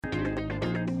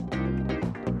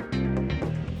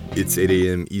It's 8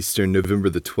 a.m. Eastern, November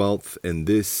the 12th, and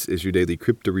this is your daily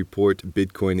crypto report.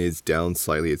 Bitcoin is down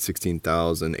slightly at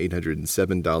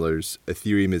 $16,807.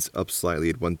 Ethereum is up slightly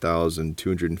at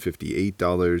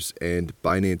 $1,258, and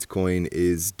Binance Coin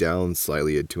is down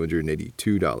slightly at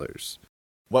 $282.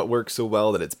 What works so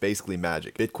well that it's basically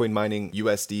magic? Bitcoin mining,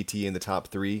 USDT in the top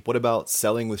 3. What about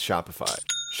selling with Shopify?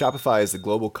 Shopify is the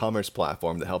global commerce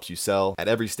platform that helps you sell at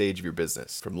every stage of your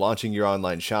business. From launching your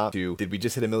online shop to, did we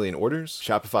just hit 1 million orders?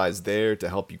 Shopify is there to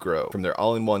help you grow. From their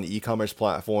all-in-one e-commerce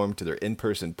platform to their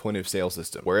in-person point-of-sale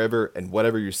system. Wherever and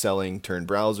whatever you're selling, turn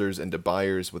browsers into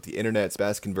buyers with the internet's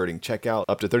best converting checkout,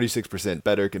 up to 36%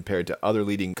 better compared to other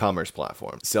leading commerce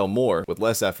platforms. Sell more with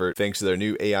less effort thanks to their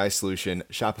new AI solution,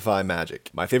 Shopify Magic.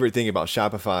 My favorite thing about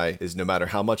Shopify is no matter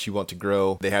how much you want to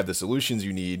grow, they have the solutions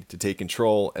you need to take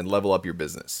control and level up your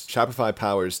business. Shopify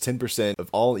powers 10% of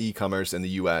all e-commerce in the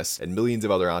US and millions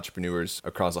of other entrepreneurs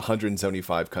across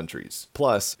 175 countries.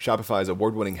 Plus, Shopify's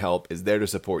award-winning help is there to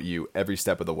support you every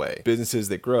step of the way. Businesses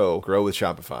that grow with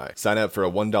Shopify. Sign up for a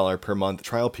 $1 per month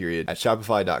trial period at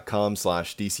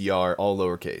shopify.com/DCR, all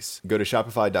lowercase. Go to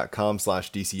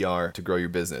shopify.com/DCR to grow your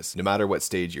business, no matter what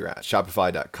stage you're at.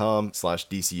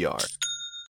 Shopify.com/DCR.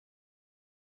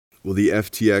 Well, the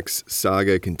FTX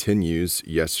saga continues.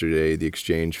 Yesterday, the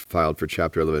exchange filed for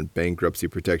Chapter 11 bankruptcy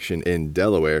protection in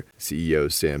Delaware. CEO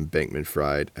Sam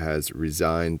Bankman-Fried has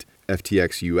resigned.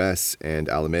 FTX US and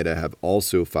Alameda have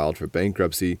also filed for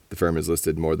bankruptcy. The firm has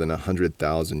listed more than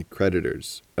 100,000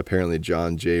 creditors. Apparently,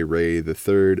 John J. Ray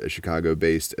III, a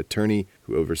Chicago-based attorney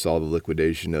who oversaw the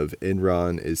liquidation of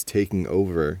Enron, is taking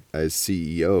over as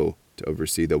CEO to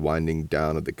oversee the winding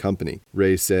down of the company.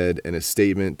 Ray said in a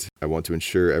statement, "I want to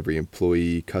ensure every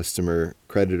employee, customer,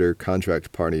 creditor,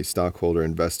 contract party, stockholder,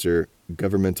 investor,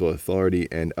 governmental authority,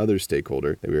 and other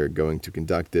stakeholder that we are going to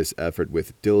conduct this effort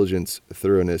with diligence,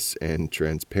 thoroughness, and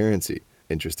transparency."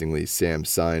 Interestingly, Sam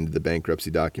signed the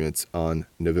bankruptcy documents on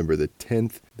November the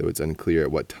 10th, though it's unclear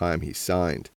at what time he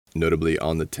signed. Notably,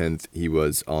 on the 10th, he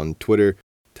was on Twitter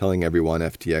telling everyone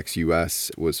FTX US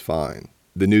was fine.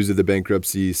 The news of the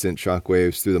bankruptcy sent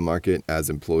shockwaves through the market as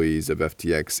employees of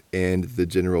FTX and the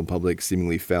general public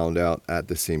seemingly found out at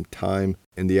the same time.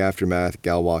 In the aftermath,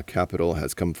 Galois Capital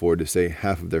has come forward to say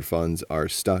half of their funds are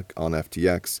stuck on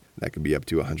FTX. That could be up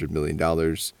to $100 million.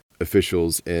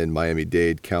 Officials in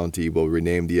Miami-Dade County will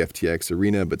rename the FTX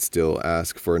arena but still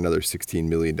ask for another $16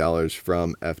 million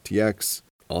from FTX.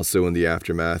 Also in the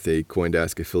aftermath, a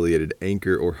CoinDesk-affiliated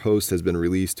anchor or host has been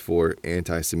released for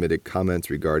anti-Semitic comments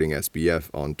regarding SBF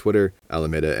on Twitter.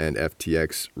 Alameda and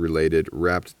FTX-related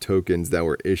wrapped tokens that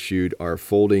were issued are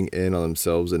folding in on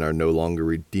themselves and are no longer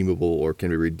redeemable or can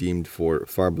be redeemed for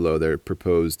far below their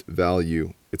proposed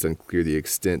value. It's unclear the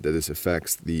extent that this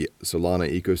affects the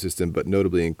Solana ecosystem, but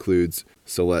notably includes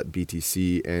Solet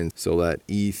BTC and Solet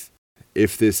ETH.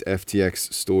 If this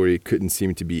FTX story couldn't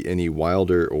seem to be any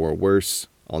wilder or worse,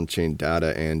 on-chain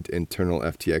data and internal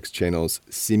FTX channels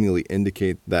seemingly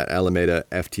indicate that Alameda,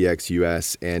 FTX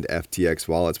US, and FTX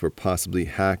wallets were possibly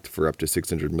hacked for up to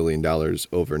 $600 million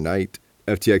overnight.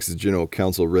 FTX's general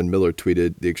counsel, Ren Miller,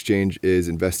 tweeted, "The exchange is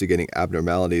investigating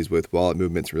abnormalities with wallet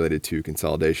movements related to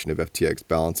consolidation of FTX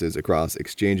balances across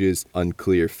exchanges.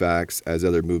 Unclear facts as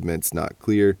other movements not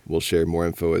clear. We'll share more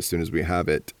info as soon as we have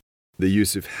it." The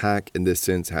use of hack in this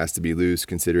sense has to be loose,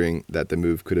 considering that the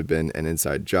move could have been an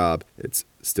inside job. It's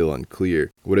still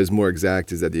unclear. What is more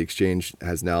exact is that the exchange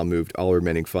has now moved all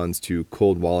remaining funds to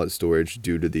cold wallet storage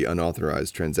due to the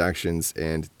unauthorized transactions,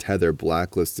 and Tether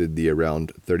blacklisted the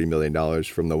around $30 million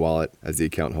from the wallet as the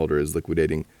account holder is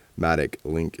liquidating Matic,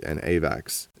 Link, and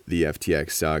AVAX. The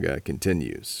FTX saga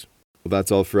continues. Well,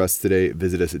 that's all for us today.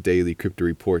 Visit us at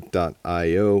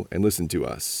dailycryptoreport.io and listen to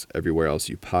us everywhere else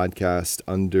you podcast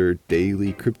under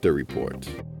Daily Crypto Report.